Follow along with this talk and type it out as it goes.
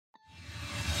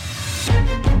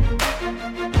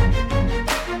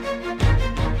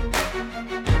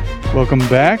Welcome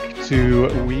back to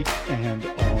Week and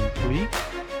On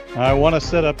Fleek. I want to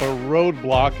set up a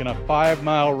roadblock in a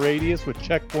 5-mile radius with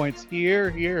checkpoints here,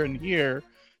 here, and here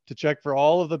to check for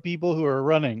all of the people who are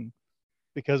running,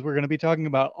 because we're going to be talking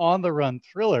about on-the-run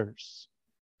thrillers.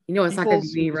 You know, it's not going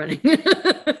to be me running.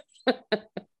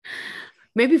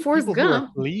 Maybe Forrest People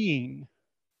Gump. who are fleeing.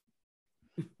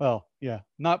 Well, yeah,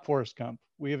 not Forrest Gump.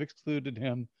 We have excluded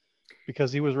him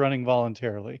because he was running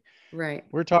voluntarily. Right.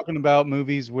 We're talking about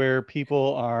movies where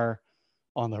people are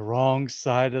on the wrong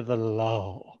side of the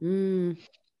law.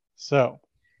 So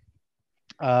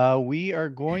we are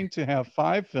going to have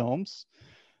 5 films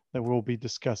that we'll be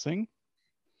discussing.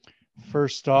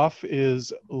 First off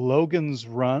is Logan's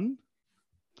Run.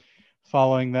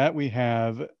 Following that, we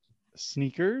have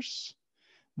Sneakers,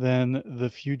 then The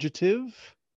Fugitive,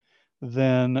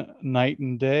 then Night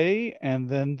and Day, and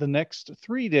then the next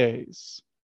 3 days.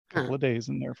 A couple of days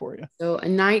in there for you. So a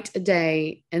night, a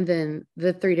day, and then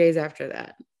the 3 days after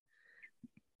that.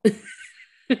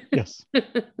 Yes.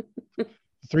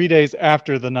 3 days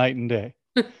after the night and day.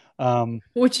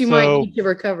 Which you might need to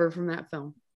recover from that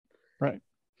film. Right.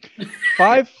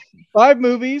 Five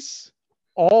movies,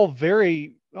 all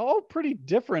pretty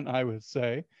different, I would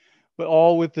say, but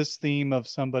all with this theme of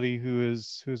somebody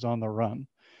who's on the run.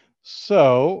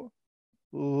 So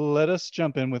let us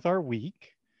jump in with our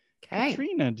week. Okay.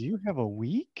 Katrina, do you have a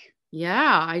week?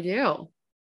 Yeah, I do.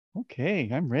 Okay,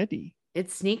 I'm ready.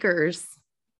 It's Sneakers.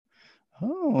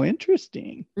 Oh,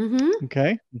 interesting. Mm-hmm.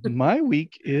 Okay. My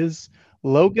week is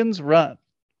Logan's Run.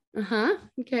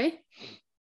 Okay.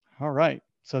 All right.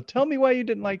 So tell me why you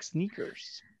didn't like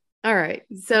Sneakers. All right.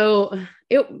 So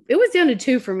it was down to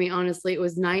 2 for me, honestly. It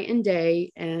was Night and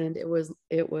Day, and it was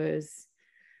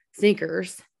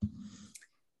Sneakers.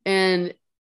 And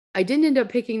I didn't end up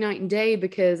picking Night and Day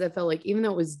because I felt like, even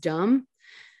though it was dumb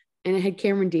and it had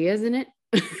Cameron Diaz in it,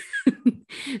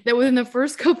 that within the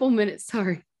first couple minutes,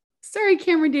 sorry,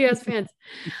 Cameron Diaz fans,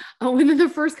 within the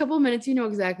first couple of minutes, you know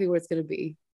exactly what it's going to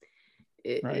be.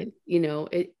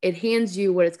 It hands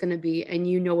you what it's going to be, and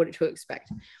you know what to expect.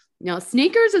 Now,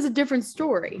 Sneakers is a different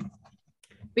story,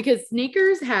 because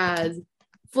Sneakers has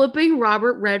flipping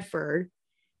Robert Redford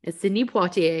and Sidney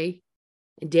Poitier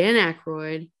and Dan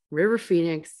Aykroyd, River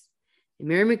Phoenix, and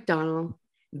Mary McDonnell,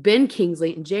 Ben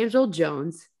Kingsley, and James Earl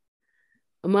Jones,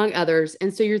 among others.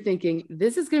 And so you're thinking,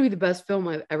 this is going to be the best film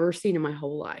I've ever seen in my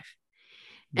whole life.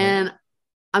 Right. And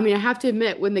I mean, I have to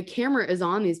admit, when the camera is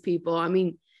on these people, I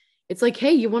mean, it's like,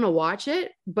 hey, you want to watch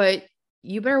it, but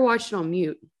you better watch it on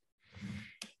mute.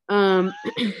 And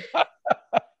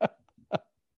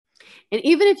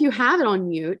even if you have it on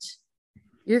mute,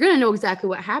 you're going to know exactly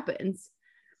what happens,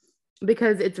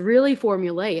 because it's really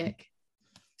formulaic.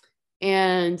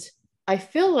 And I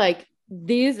feel like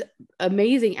these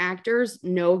amazing actors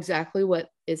know exactly what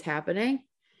is happening.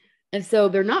 And so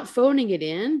they're not phoning it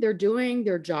in. They're doing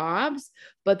their jobs,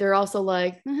 but they're also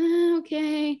like,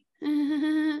 okay,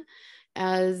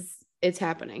 as it's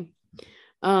happening.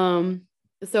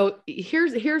 So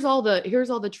here's all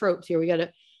the tropes here.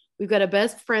 We've got a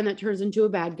best friend that turns into a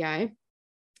bad guy,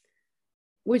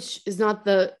 which is not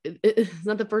the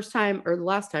first time or the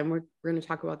last time. We're going to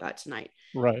talk about that tonight.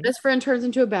 Right. Best friend turns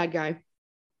into a bad guy.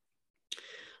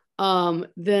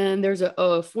 Then there's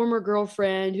a former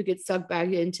girlfriend who gets sucked back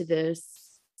into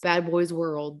this bad boys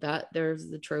world. That there's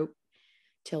the trope,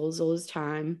 tells all his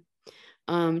time.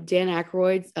 Dan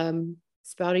Aykroyd's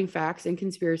spouting facts and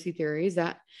conspiracy theories.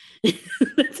 That's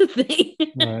a thing.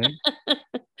 Right.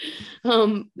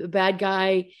 The bad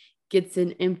guy gets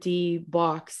an empty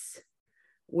box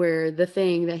where the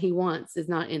thing that he wants is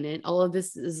not in it. All of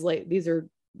this is like, these are,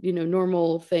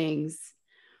 normal things.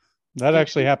 That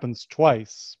actually happens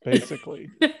twice, basically.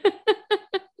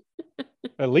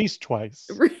 At least twice.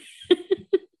 You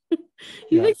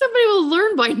think somebody will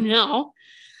learn by now?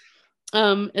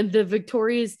 And the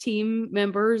Victoria's team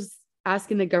members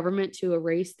asking the government to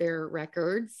erase their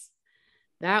records.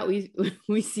 That we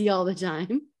see all the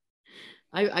time.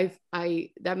 I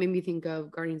that made me think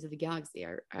of Guardians of the Galaxy.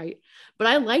 But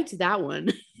I liked that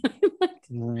one.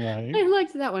 I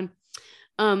liked that one.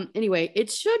 Anyway, it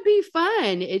should be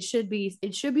fun. It should be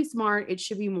smart. It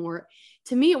should be more.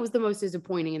 To me, it was the most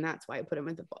disappointing, and that's why I put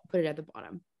it at the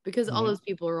bottom, because all those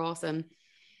people are awesome,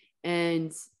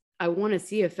 and I want to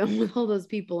see a film with all those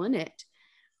people in it.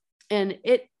 And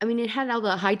it had all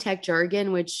the high tech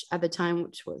jargon, which at the time,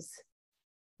 which was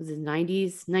it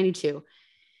 90s, 92.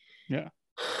 Yeah.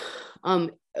 Of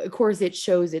course, it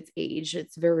shows its age.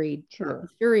 It's very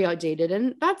outdated,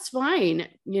 and that's fine.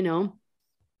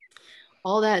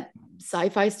 All that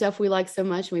sci-fi stuff we like so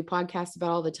much and we podcast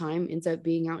about all the time ends up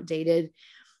being outdated.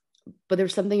 but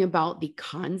there's something about the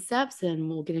concepts, and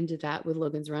we'll get into that with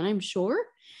Logan's Run, I'm sure.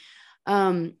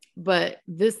 But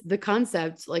the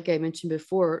concept, like I mentioned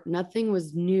before, nothing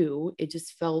was new. It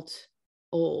just felt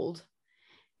old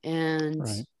and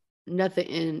nothing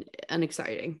and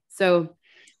unexciting. So,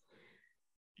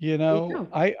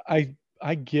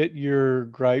 I get your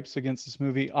gripes against this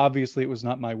movie. Obviously, it was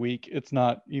not my week. It's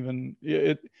not even,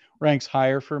 it ranks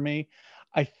higher for me.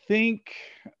 I think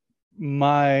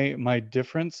my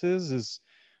difference is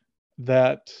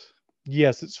that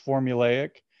yes, it's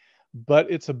formulaic, but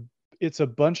it's a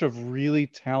bunch of really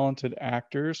talented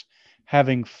actors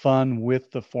having fun with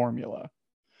the formula.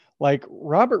 Like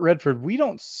Robert Redford, we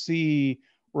don't see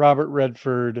Robert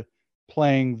Redford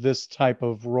playing this type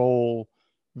of role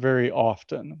very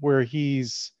often, where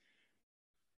he's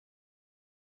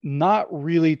not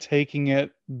really taking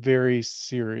it very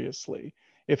seriously.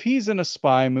 If he's in a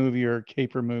spy movie or a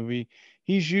caper movie,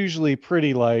 he's usually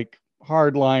pretty like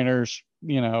hardliners,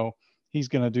 he's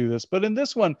going to do this. But in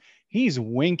this one, he's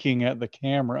winking at the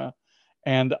camera,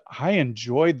 and I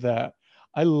enjoyed that.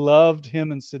 I loved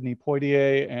him and Sidney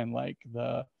Poitier, and like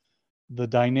the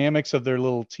dynamics of their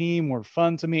little team were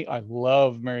fun to me. I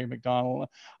love Mary McDonnell.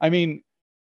 I mean,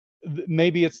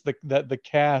 maybe it's that the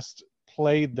cast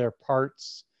played their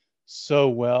parts so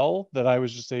well that I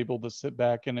was just able to sit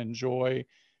back and enjoy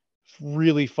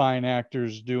really fine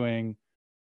actors doing,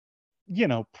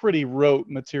 pretty rote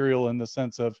material in the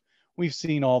sense of we've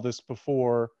seen all this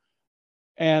before.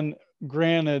 And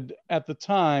granted, at the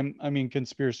time, I mean,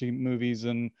 conspiracy movies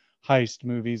and heist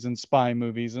movies and spy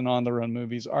movies and on the run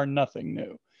movies are nothing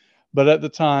new. But at the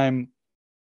time,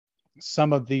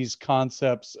 some of these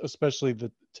concepts, especially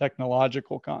the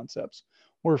technological concepts,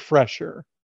 were fresher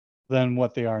than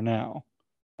what they are now.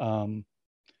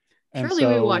 Surely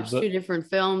we watched two different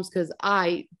films, because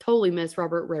I totally missed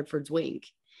Robert Redford's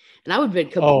wink. And I would have been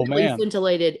completely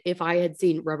scintillated if I had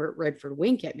seen Robert Redford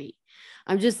wink at me.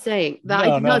 I'm just saying that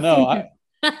I did not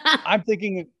see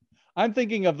I'm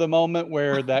thinking of the moment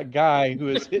where that guy who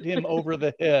has hit him over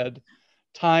the head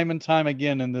time and time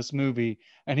again in this movie,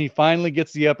 and he finally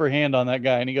gets the upper hand on that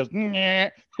guy, and he goes,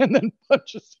 "Nyeh," and then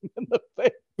punches him in the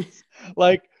face.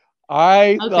 Like,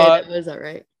 I thought that was all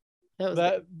right.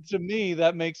 That to me,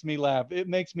 that makes me laugh. It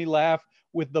makes me laugh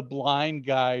with the blind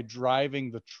guy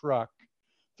driving the truck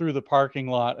through the parking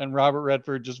lot, and Robert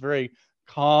Redford just very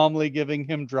calmly giving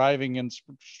him driving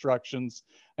instructions.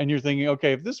 And you're thinking,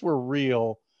 okay, if this were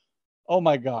real, oh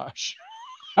my gosh,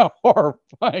 how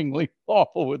horrifyingly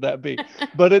awful would that be?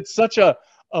 But it's such a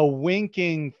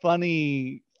winking,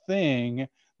 funny thing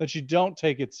that you don't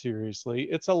take it seriously.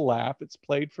 It's a laugh. It's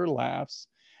played for laughs.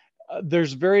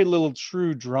 There's very little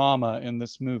true drama in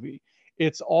this movie.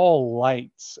 It's all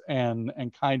lights and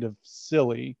kind of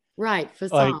silly. Right,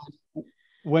 facade. Like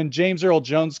when James Earl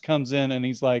Jones comes in and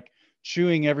he's like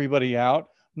chewing everybody out.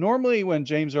 Normally, when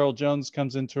James Earl Jones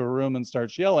comes into a room and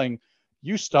starts yelling,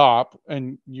 you stop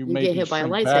and you maybe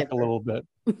shrink back a little bit.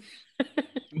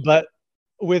 But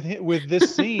with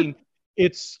this scene,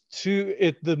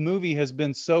 the movie has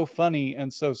been so funny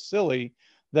and so silly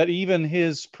that even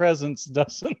his presence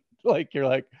doesn't, like, you're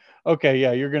like, okay,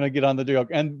 yeah, you're gonna get on the joke.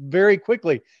 And very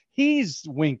quickly he's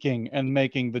winking and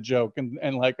making the joke,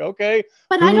 and like, okay,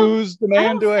 but who's the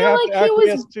man do I have to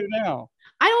acquiesce to now?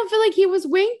 I don't feel like he was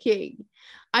winking.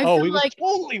 He was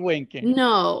totally winking.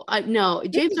 No,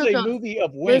 James Earl Jones, a movie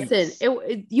of winks.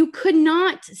 Listen, you could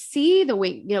not see the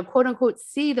wink, quote unquote,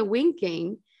 see the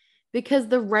winking, because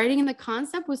the writing and the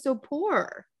concept was so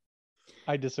poor.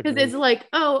 I disagree. Because it's like,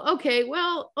 oh, okay,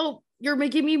 well, you're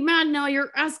making me mad now.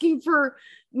 You're asking for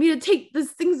me to take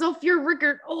these things off your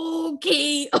record.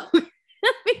 Okay.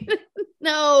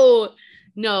 No,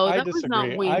 that was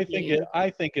not winking.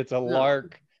 I think it's a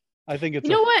lark. I think it's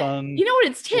fun. You know what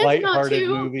it's tantamount to?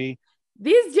 Movie.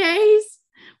 These days,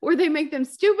 where they make them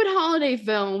stupid holiday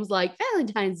films like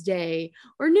Valentine's Day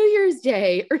or New Year's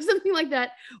Day or something like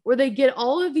that, where they get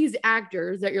all of these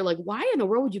actors that you're like, why in the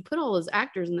world would you put all those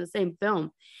actors in the same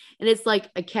film? And it's like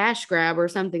a cash grab or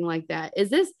something like that. Is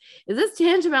this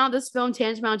this film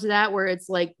tantamount to that, where it's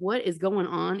like, what is going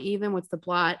on? Even what's the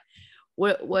plot?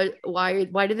 Why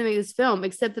did they make this film?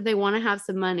 Except that they want to have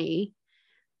some money.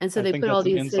 And so they put all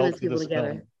these famous people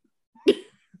together.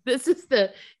 This is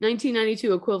the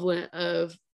 1992 equivalent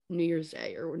of New Year's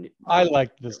Day. I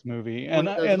liked this movie, and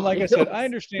like I said, I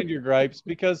understand your gripes,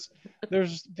 because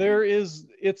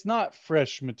it's not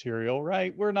fresh material,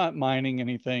 right? We're not mining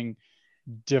anything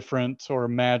different or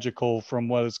magical from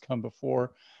what has come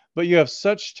before, but you have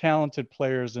such talented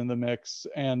players in the mix,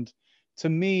 and to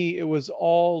me, it was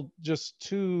all just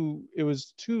too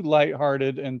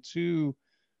lighthearted and too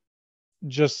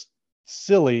just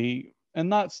silly, and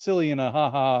not silly in a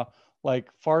haha like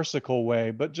farcical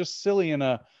way, but just silly in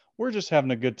a we're just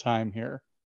having a good time here.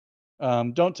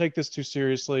 Don't take this too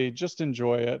seriously. Just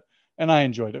enjoy it. And I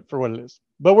enjoyed it for what it is.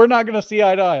 But we're not going to see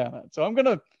eye to eye on it. So I'm going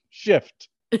to shift.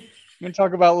 I'm going to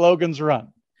talk about Logan's Run.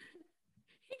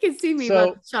 You can see me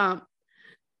about the chomp.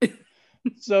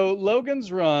 So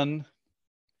Logan's Run,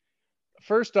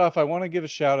 first off, I want to give a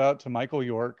shout out to Michael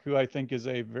York, who I think is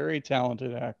a very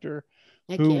talented actor,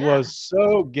 who was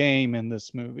so game in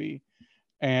this movie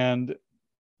and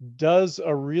does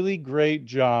a really great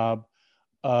job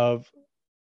of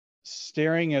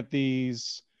staring at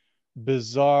these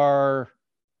bizarre,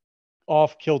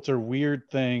 off-kilter, weird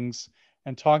things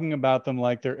and talking about them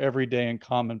like they're everyday and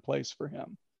commonplace for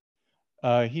him.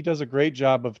 He does a great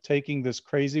job of taking this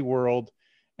crazy world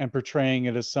and portraying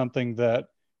it as something that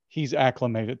he's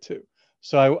acclimated to.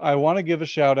 So I want to give a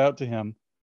shout out to him.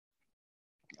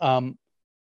 And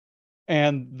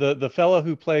the fellow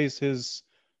who plays his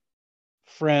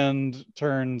friend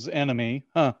turns enemy.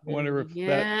 I wonder if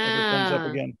that ever comes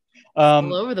up again.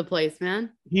 All over the place,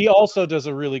 man. He also does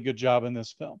a really good job in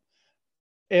this film.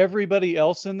 Everybody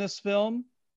else in this film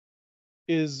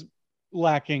is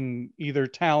lacking either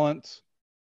talent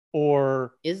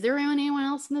or is there anyone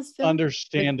else in this film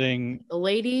understanding? Like the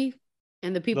lady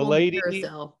and the people the lady, in the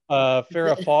carousel.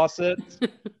 Farrah Fawcett,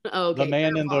 okay, the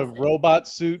man Farrah in Fawcett. the robot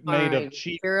suit made of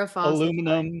cheap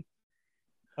aluminum,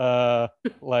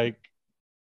 like,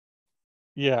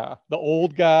 yeah, the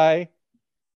old guy.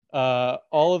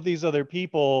 All of these other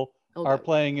people are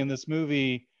playing in this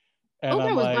movie, and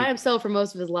I'm was like, by himself for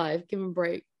most of his life. Give him a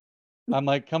break. I'm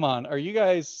like, come on, are you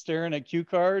guys staring at cue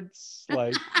cards?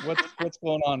 Like, what's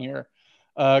going on here?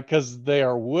 Because they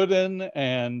are wooden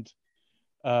and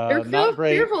they're not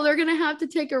great. Fearful. They're gonna have to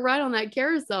take a ride on that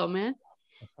carousel, man.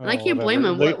 And I can't blame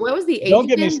him. What was the age? Don't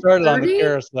get me started 30? On the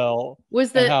carousel.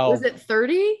 Was it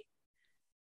 30?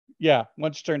 Yeah,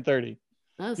 once you turn 30.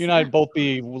 You and I'd both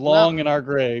be long in our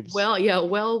graves. Well, yeah,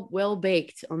 well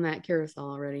baked on that carousel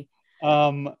already.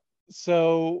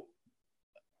 So,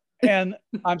 and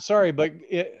I'm sorry, but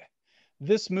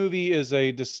this movie is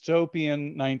a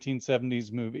dystopian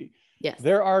 1970s movie. Yes.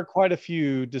 There are quite a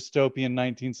few dystopian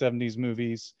 1970s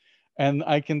movies, and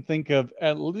I can think of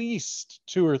at least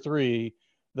 2 or 3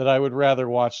 that I would rather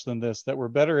watch than this, that were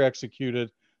better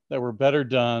executed, that were better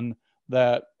done,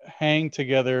 that hang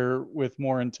together with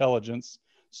more intelligence.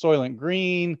 Soylent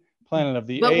Green, Planet of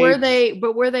the Apes.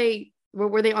 Were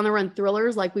they on the run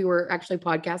thrillers like we were actually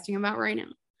podcasting about right now?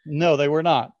 No, they were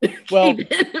not. Well,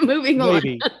 moving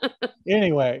maybe. on.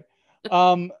 Anyway,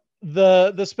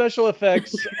 the special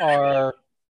effects are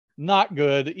not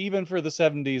good. Even for the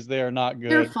 70s, they are not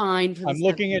good. They're fine. I'm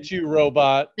looking at you,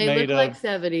 robot. They look like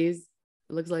 70s.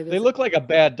 It looks like they look like a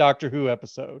bad Doctor Who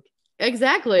episode.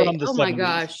 Exactly. Oh my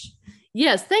gosh.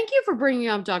 Yes. Thank you for bringing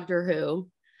up Doctor Who.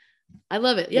 I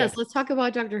love it. Yes. Let's talk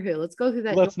about Doctor Who. Let's go through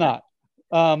that. Let's not.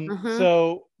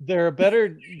 So there's better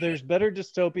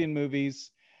dystopian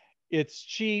movies. It's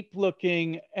cheap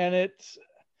looking, and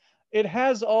it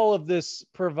has all of this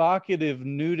provocative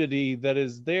nudity that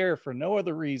is there for no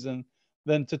other reason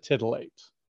than to titillate.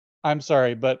 I'm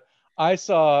sorry, but I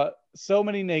saw so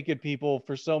many naked people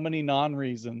for so many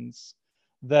non-reasons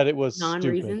that it was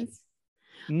stupid.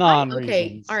 Non-reasons.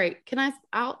 Okay. All right.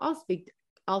 I'll speak.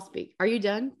 Are you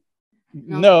done?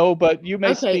 No, but you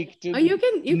may speak to you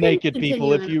can naked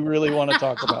people if you really want to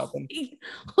talk about them.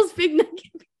 I'll speak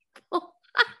naked people.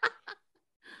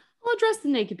 I'll address the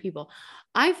naked people.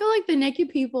 I feel like the naked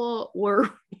people were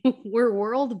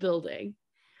world building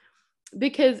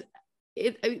because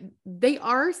they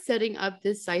are setting up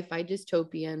this sci-fi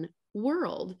dystopian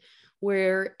world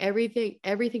where everything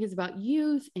is about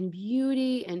youth and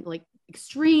beauty and like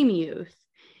extreme youth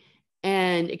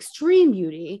and extreme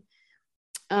beauty,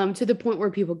 to the point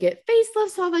where people get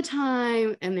facelifts all the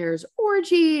time and there's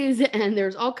orgies and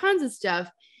there's all kinds of stuff.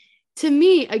 To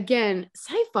me, again,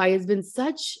 sci-fi has been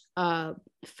such a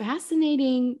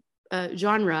fascinating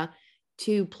genre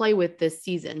to play with this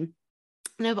season.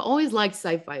 And I've always liked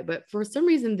sci-fi, but for some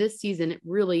reason this season, it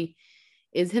really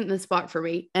is hitting the spot for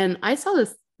me. And I saw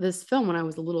this film when I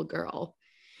was a little girl.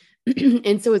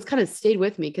 And so it's kind of stayed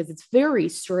with me because it's very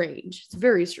strange. It's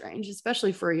very strange,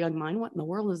 especially for a young mind. What in the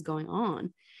world is going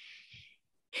on?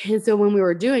 And so when we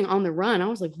were doing On the Run, I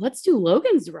was like, let's do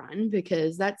Logan's Run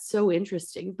because that's so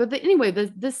interesting. But anyway,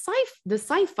 the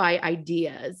sci-fi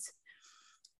ideas,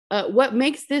 what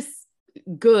makes this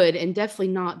good and definitely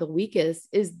not the weakest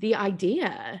is the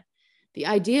idea. The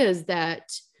idea is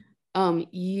that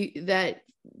that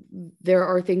there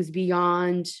are things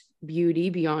beyond beauty,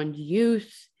 beyond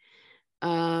youth,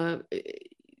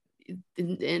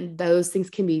 and those things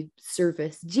can be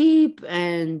surface deep,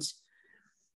 and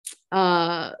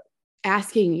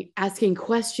asking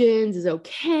questions is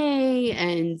okay,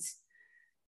 and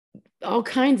all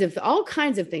kinds of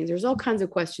things. There's all kinds of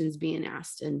questions being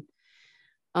asked. And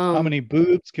how many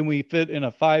boobs can we fit in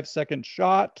a 5-second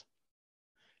shot?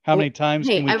 How many times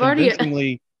can we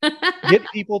convincingly get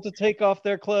people to take off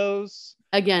their clothes?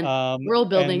 Again, world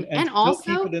building, and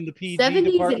also keep it in the PG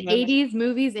 70s department? and 80s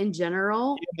movies in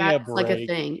general. That's like a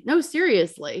thing. No,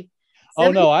 seriously.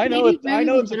 Oh no, I know it's a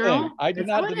thing. I do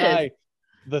not deny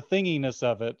the thinginess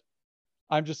of it.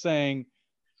 I'm just saying,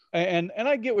 and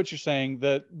I get what you're saying,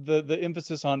 that the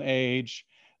emphasis on age,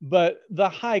 but the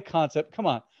high concept. Come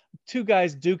on, two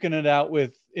guys duking it out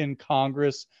in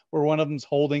Congress, where one of them's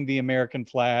holding the American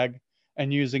flag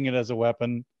and using it as a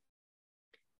weapon.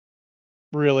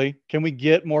 Really? Can we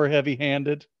get more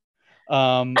heavy-handed?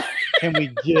 Can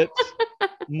we get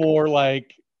more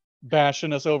like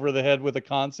bashing us over the head with a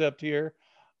concept here?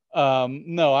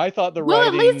 No, I thought the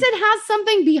writing... Well, at least it has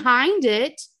something behind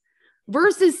it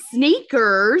versus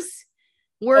Sneakers,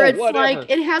 where it's whatever. Like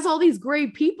it has all these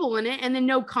great people in it and then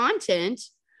no content.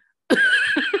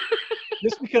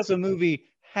 Just because a movie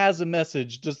has a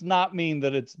message does not mean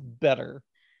that it's better.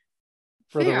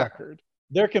 For the record,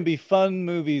 there can be fun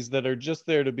movies that are just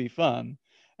there to be fun,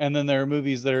 and then there are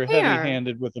movies that are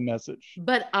heavy-handed with a message.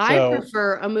 But I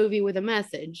prefer a movie with a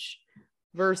message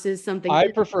versus something.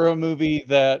 I prefer a movie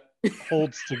that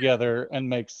holds together and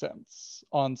makes sense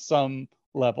on some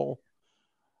level.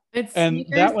 And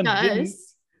that one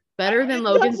does better than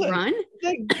Logan's Run.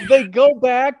 They go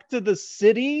back to the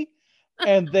city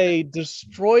and they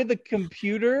destroy the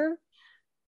computer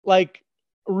like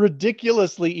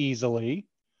ridiculously easily,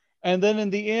 and then in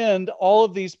the end all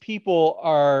of these people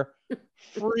are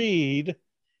freed.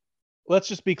 Let's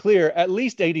just be clear, at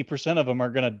least 80% of them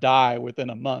are going to die within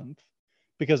a month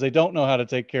because they don't know how to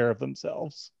take care of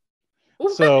themselves.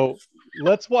 So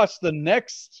let's watch the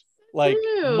next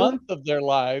month of their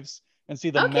lives and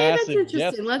see the massive. That's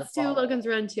interesting. Let's do Logan's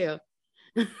Run too.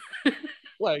 It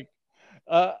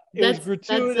was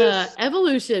gratuitous. That's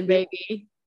evolution, baby.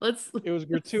 It was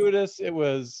gratuitous. It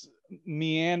was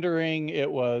meandering. It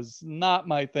was not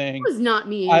my thing. It was not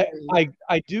meandering.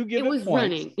 I do give it was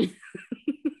points.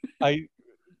 Running.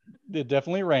 It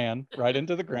definitely ran right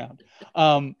into the ground.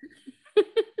 I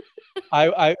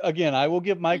will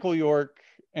give Michael York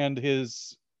and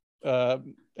his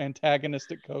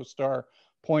antagonistic co-star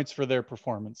points for their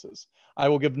performances. I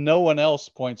will give no one else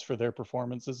points for their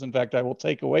performances. In fact, I will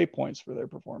take away points for their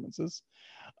performances.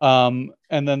 And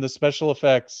then the special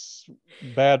effects,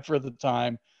 bad for the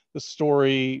time. The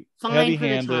story, fine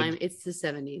heavy-handed. For the time. It's the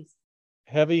 70s.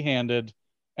 Heavy-handed,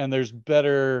 and there's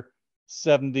better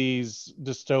 70s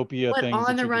dystopia things.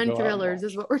 On the Run thrillers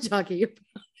is what we're talking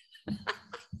about.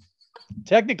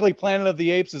 Technically, Planet of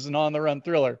the Apes is an On the Run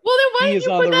thriller. Well, then why did you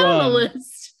put that on the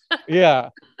list? Yeah.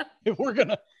 If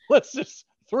let's just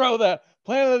throw that.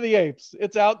 Planet of the Apes.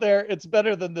 It's out there. It's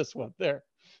better than this one. There.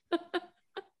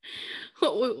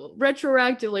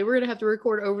 Retroactively, we're going to have to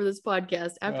record over this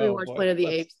podcast after we watch Planet of the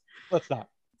Apes. Let's not.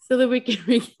 So that we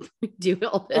can do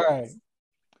all this. All right.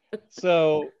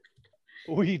 So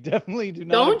we definitely do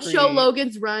not Don't show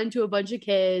Logan's Run to a bunch of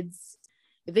kids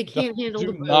if they can't handle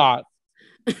the boat. Do not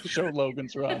show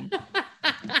Logan's Run.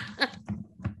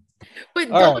 But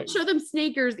don't show them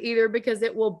Sneakers either, because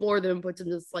it will bore them and put them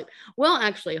to sleep. Well,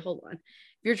 actually, hold on. If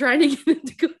you're trying to get them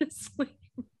to go to sleep.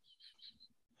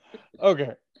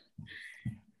 Okay.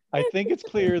 I think it's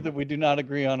clear that we do not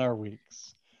agree on our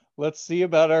weeks. Let's see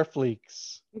about our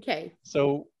fleeks. Okay.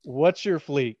 So what's your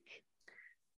fleek?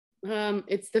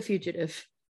 It's The Fugitive.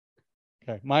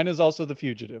 Okay. Mine is also The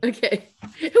Fugitive. Okay.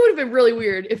 It would have been really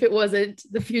weird if it wasn't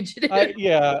The Fugitive.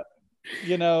 Yeah.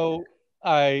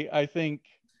 I think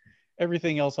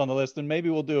everything else on the list, and maybe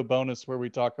we'll do a bonus where we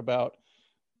talk about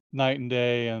Night and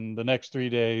Day and the next 3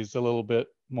 days a little bit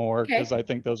more, because I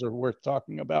think those are worth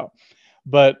talking about.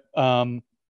 But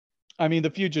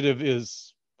The Fugitive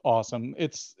is awesome.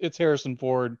 It's Harrison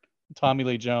Ford, Tommy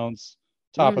Lee Jones,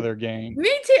 top of their game.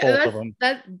 Me too.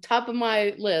 That's top of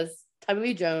my list. Tommy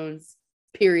Lee Jones,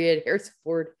 period. Harrison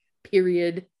Ford,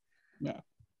 period. Yeah.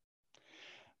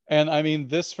 And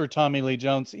this for Tommy Lee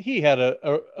Jones, he had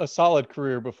a solid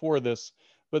career before this,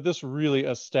 but this really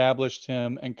established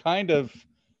him, and kind of,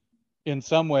 in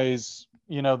some ways,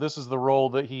 this is the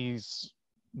role that he's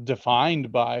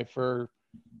defined by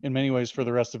in many ways for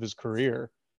the rest of his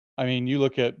career. You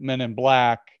look at Men in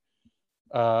Black,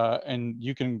 and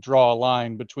you can draw a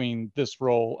line between this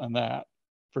role and that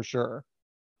for sure.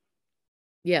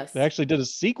 Yes. They actually did a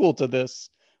sequel to this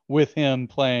with him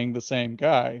playing the same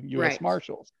guy, U.S.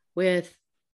 Marshals. with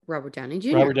Robert Downey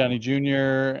Jr. Robert Downey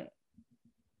Jr.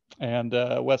 and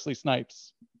Wesley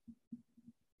Snipes.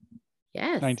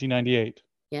 Yes. 1998.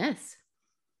 Yes.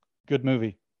 Good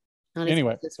movie. Not as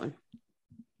good as this one.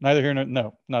 Neither here nor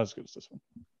no, not as good as this one.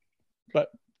 But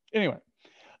anyway,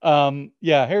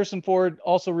 yeah, Harrison Ford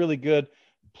also really good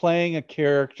playing a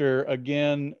character.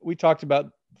 Again, we talked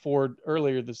about Ford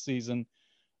earlier this season.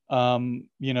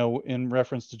 In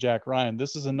reference to Jack Ryan,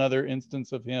 this is another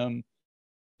instance of him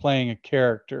playing a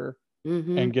character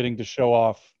and getting to show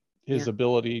off his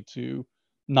ability to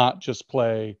not just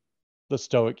play the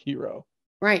stoic hero.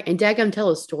 Right. And daggum tell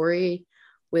a story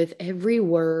with every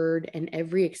word and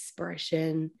every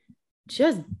expression.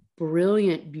 Just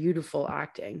brilliant, beautiful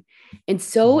acting. And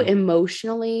so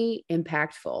emotionally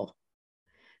impactful.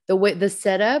 The way the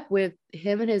setup with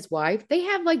him and his wife, they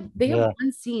have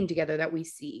one scene together that we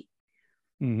see.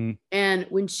 And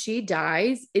when she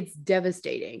dies, it's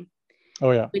devastating.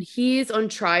 Oh yeah. When he's on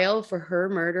trial for her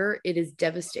murder, it is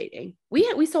devastating.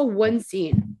 We saw one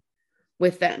scene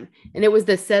with them, and it was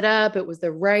the setup, it was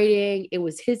the writing, it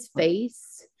was his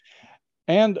face.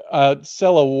 And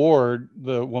Cella Ward,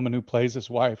 the woman who plays his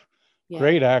wife,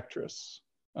 great actress.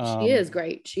 She is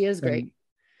great. She is great.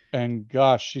 And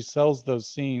gosh, she sells those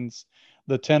scenes,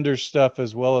 the tender stuff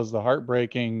as well as the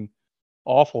heartbreaking,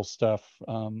 awful stuff.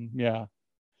 Yeah.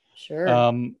 Sure.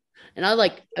 And I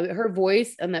like her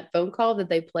voice on that phone call that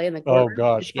they play in the courtroom. Oh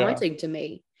gosh, it's haunting to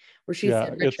me. Where she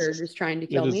said Richard is trying to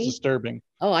kill me. It is disturbing.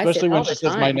 Oh, especially when she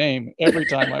says my name every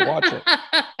time I watch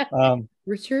it.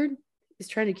 Richard is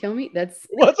trying to kill me. That's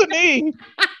wasn't me.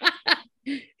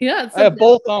 Yeah, I have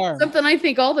both arms. Something I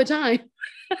think all the time.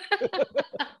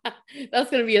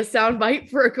 That's gonna be a soundbite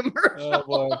for a commercial. Oh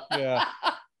boy, yeah.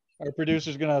 Our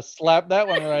producer's gonna slap that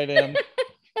one right in.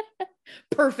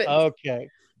 Perfect. Okay.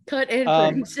 Cut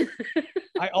and print.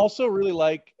 I also really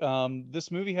like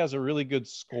this movie has a really good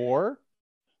score.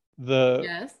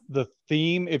 The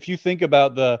theme, if you think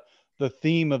about the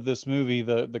theme of this movie,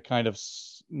 the kind of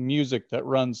music that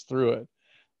runs through it,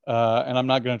 and I'm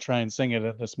not going to try and sing it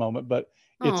at this moment, but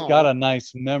it's got a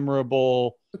nice,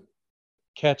 memorable,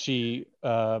 catchy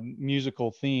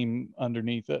musical theme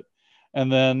underneath it.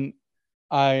 And then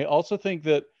I also think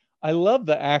that I love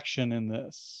the action in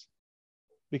this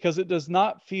because it does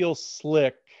not feel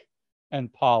slick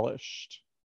and polished.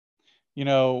 You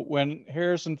know, when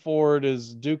Harrison Ford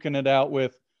is duking it out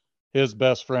with his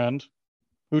best friend,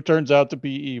 who turns out to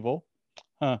be evil.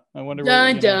 I wonder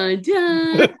dun.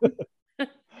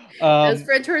 Best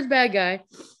friend turns bad guy.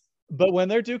 But when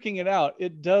they're duking it out,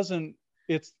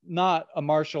 it's not a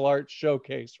martial arts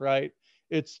showcase, right?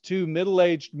 It's two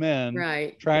middle-aged men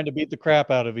trying to beat the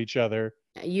crap out of each other.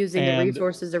 Using the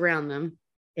resources around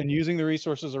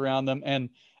them.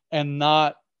 And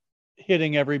not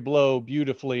hitting every blow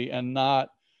beautifully and not,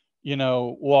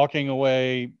 walking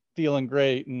away feeling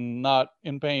great and not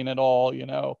in pain at all,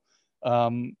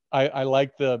 I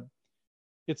like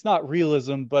it's not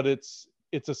realism, but it's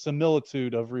a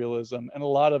similitude of realism. And a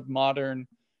lot of modern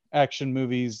action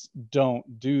movies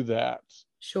don't do that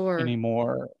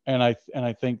anymore. And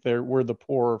I think we're the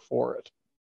poorer for it.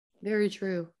 Very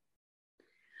true.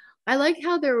 I like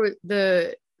how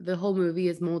the whole movie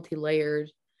is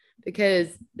multi-layered, because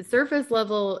the surface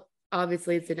level,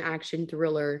 obviously it's an action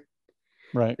thriller,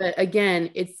 right? But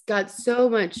again, it's got so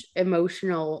much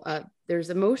emotional, there's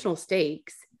emotional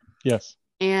stakes. Yes.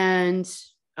 And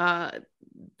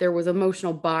there was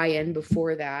emotional buy-in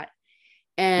before that.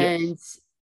 And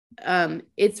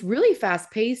it's really fast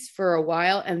paced for a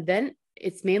while. And then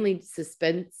it's mainly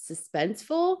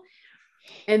suspenseful.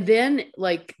 And then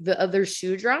like the other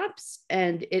shoe drops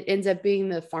and it ends up being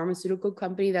the pharmaceutical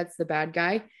company that's the bad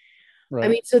guy. Right. I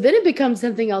mean, so then it becomes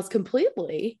something else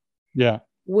completely. Yeah.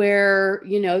 Where,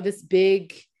 this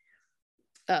big,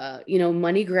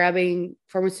 money grabbing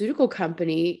pharmaceutical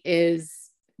company is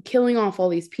killing off all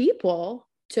these people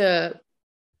to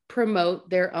promote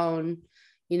their own,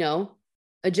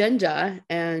 agenda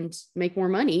and make more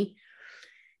money.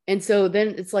 And so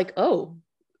then it's like,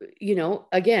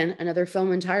 again, another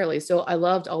film entirely. So I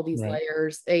loved all these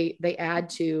layers. They add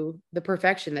to the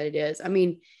perfection that it is. I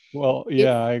mean, well,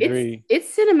 yeah, I agree.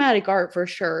 It's cinematic art for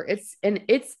sure.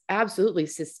 It's absolutely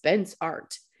suspense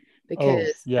art,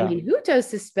 because I mean, who does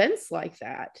suspense like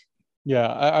that? Yeah,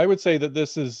 I would say that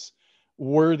this is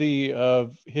worthy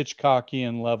of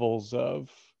Hitchcockian levels of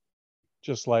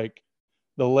just like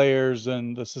the layers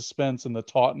and the suspense and the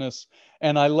tautness.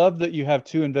 And I love that you have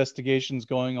two investigations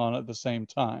going on at the same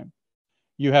time.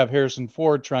 You have Harrison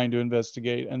Ford trying to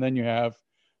investigate, and then you have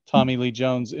Tommy Lee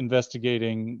Jones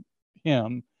investigating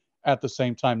him at the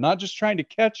same time, not just trying to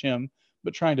catch him,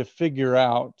 but trying to figure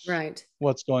out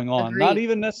what's going on. Agreed. Not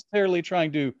even necessarily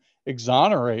trying to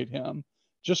exonerate him,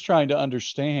 just trying to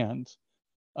understand,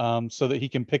 so that he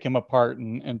can pick him apart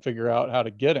and figure out how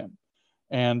to get him.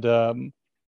 And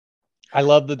I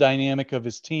love the dynamic of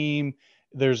his team.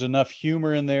 There's enough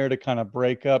humor in there to kind of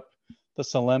break up the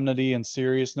solemnity and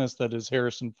seriousness that is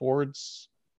Harrison Ford's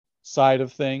side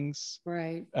of things.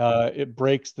 Right. It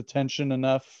breaks the tension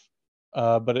enough,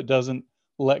 but it doesn't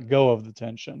let go of the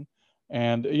tension.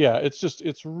 And yeah,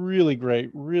 it's really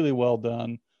great, really well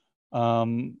done.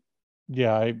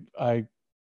 Yeah, I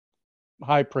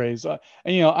high praise.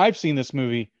 And I've seen this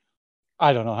movie,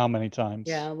 I don't know how many times.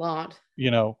 Yeah, a lot.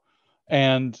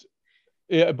 And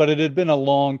but it had been a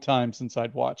long time since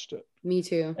I'd watched it. Me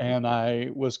too. And I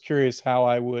was curious how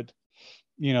I would,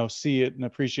 see it and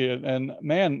appreciate it. And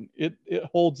man, it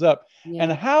holds up. Yeah.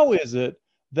 And how is it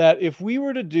that if we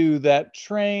were to do that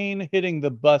train hitting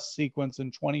the bus sequence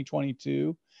in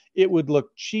 2022, it would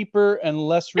look cheaper and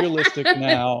less realistic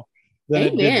now than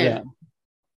it did then?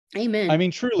 Amen. I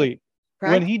mean, truly,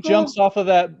 when he jumps off of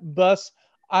that bus,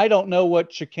 I don't know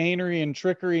what chicanery and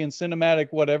trickery and cinematic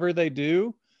whatever they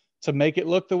do to make it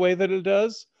look the way that it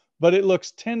does, but it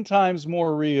looks 10 times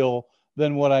more real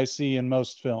than what I see in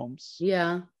most films.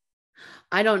 Yeah.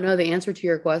 I don't know the answer to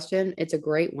your question. It's a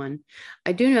great one.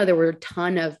 I do know there were a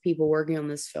ton of people working on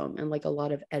this film and like a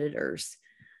lot of editors.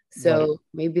 So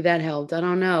maybe that helped. I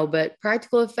don't know, but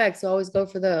practical effects, always go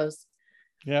for those.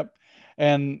 Yep.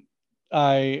 And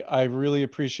I really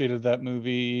appreciated that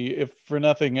movie. If for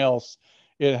nothing else,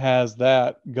 it has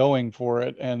that going for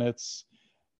it. And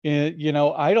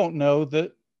I don't know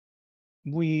that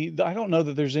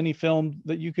there's any film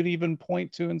that you could even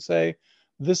point to and say,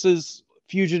 this is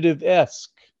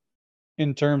Fugitive-esque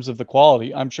in terms of the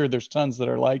quality. I'm sure there's tons that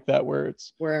are like that where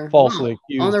it's falsely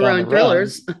accused. On the run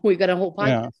thrillers. We've got a whole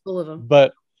podcast full of them.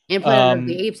 But and Planet of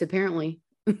the Apes, apparently.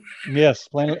 Yes,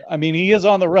 he is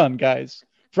on the run, guys,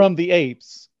 from the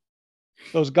apes.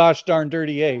 Those gosh darn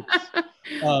dirty apes.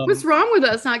 What's wrong with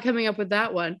us not coming up with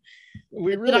that one?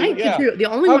 The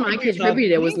only one I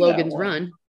contributed was Logan's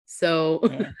Run. So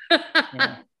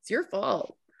it's your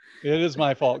fault. It is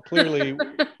my fault. Clearly,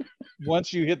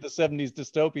 once you hit the 70s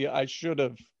dystopia, I should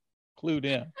have clued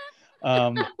in.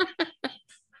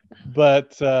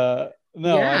 But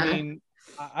no, I mean,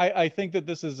 I think that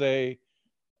this is a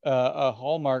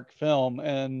Hallmark film,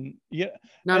 and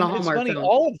not a Hallmark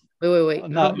film. Wait.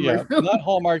 Not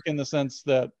Hallmark in the sense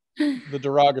that the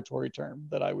derogatory term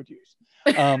that I would use.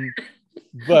 But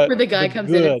where the guy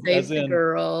comes in and saves the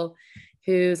girl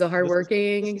who's a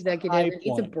hardworking executive and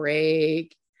needs a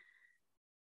break.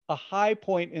 A high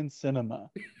point in cinema.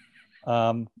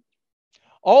 All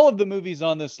of the movies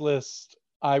on this list,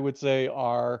 I would say,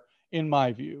 are, in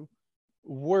my view,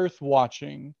 worth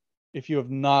watching if you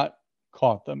have not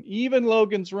caught them. Even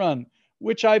Logan's Run,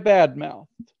 which I badmouthed.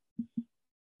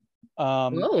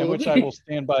 And which I will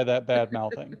stand by that bad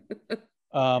mouthing.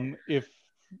 If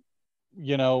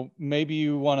maybe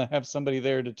you want to have somebody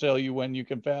there to tell you when you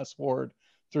can fast forward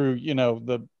through,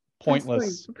 the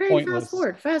pointless.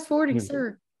 Fast forwarding,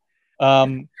 sir.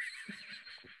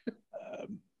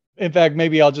 In fact,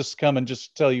 maybe I'll just come and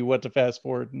just tell you what to fast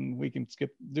forward, and we can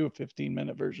do a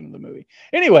 15-minute version of the movie.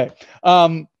 Anyway,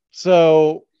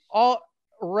 so all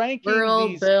ranking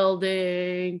world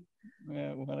building.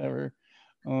 Yeah, whatever.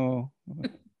 Oh,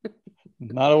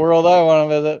 not a world I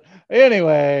want to visit.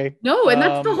 Anyway. No, and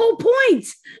that's the whole point.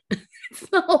 It's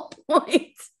the whole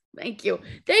point. Thank you.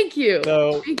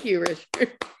 So, thank you,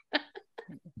 Richard.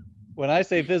 When I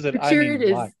say visit, Richard I mean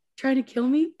is why? Trying to kill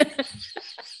me.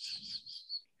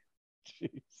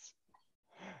 Jeez.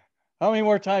 How many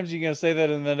more times are you going to say that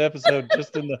in that episode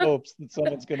just in the hopes that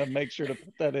someone's going to make sure to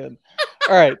put that in?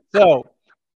 All right. So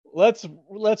let's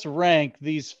rank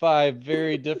these 5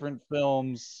 very different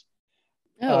films.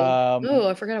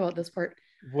 I forgot about this part.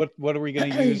 What are we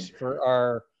going to use for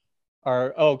our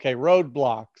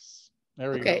roadblocks?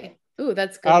 There we go. Okay. Ooh,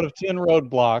 that's good. Out of 10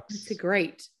 roadblocks. It's a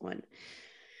great one.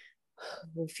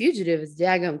 Well, Fugitive is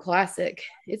daggum classic.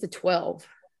 It's a 12.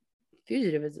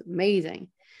 Fugitive is amazing.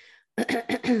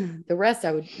 The rest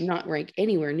I would not rank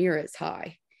anywhere near as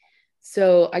high.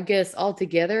 So I guess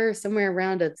altogether somewhere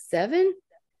around a 7.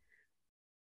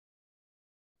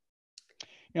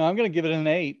 I'm going to give it an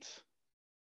 8.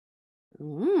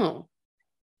 Oh.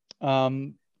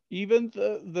 Even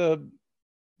the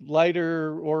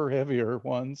lighter or heavier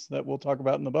ones that we'll talk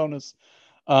about in the bonus,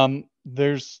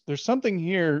 there's something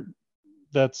here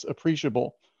that's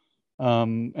appreciable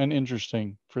and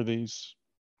interesting for these.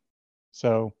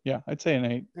 So yeah, I'd say an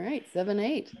 8. All right, 7,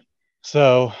 8.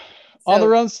 So On the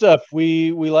run stuff,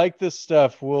 we like this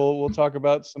stuff. We'll talk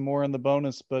about some more in the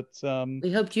bonus, but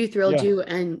we hoped you thrilled you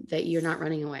and that you're not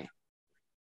running away.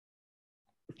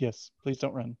 Yes, please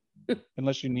don't run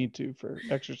unless you need to for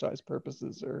exercise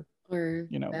purposes or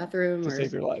bathroom to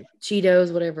save your life.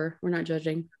 Cheetos, whatever. We're not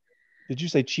judging. Did you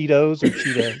say Cheetos or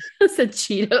Cheetos? I said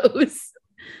Cheetos.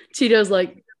 Cheetos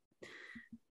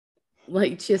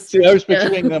like just. See, I was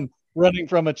picturing them running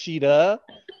from a cheetah,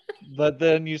 but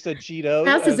then you said Cheetos.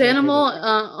 Fastest animal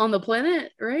on the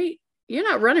planet, right? You're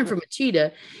not running from a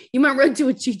cheetah. You might run to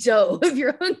a Cheeto if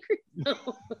you're hungry.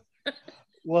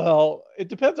 Well, it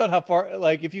depends on how far.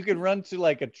 Like, if you can run to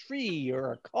like a tree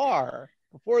or a car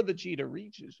before the cheetah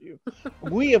reaches you.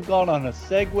 We have gone on a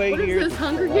segue here. What is this,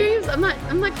 Hunger Games? I'm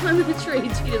not climbing the tree.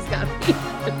 Cheetah's got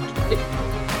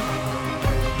me.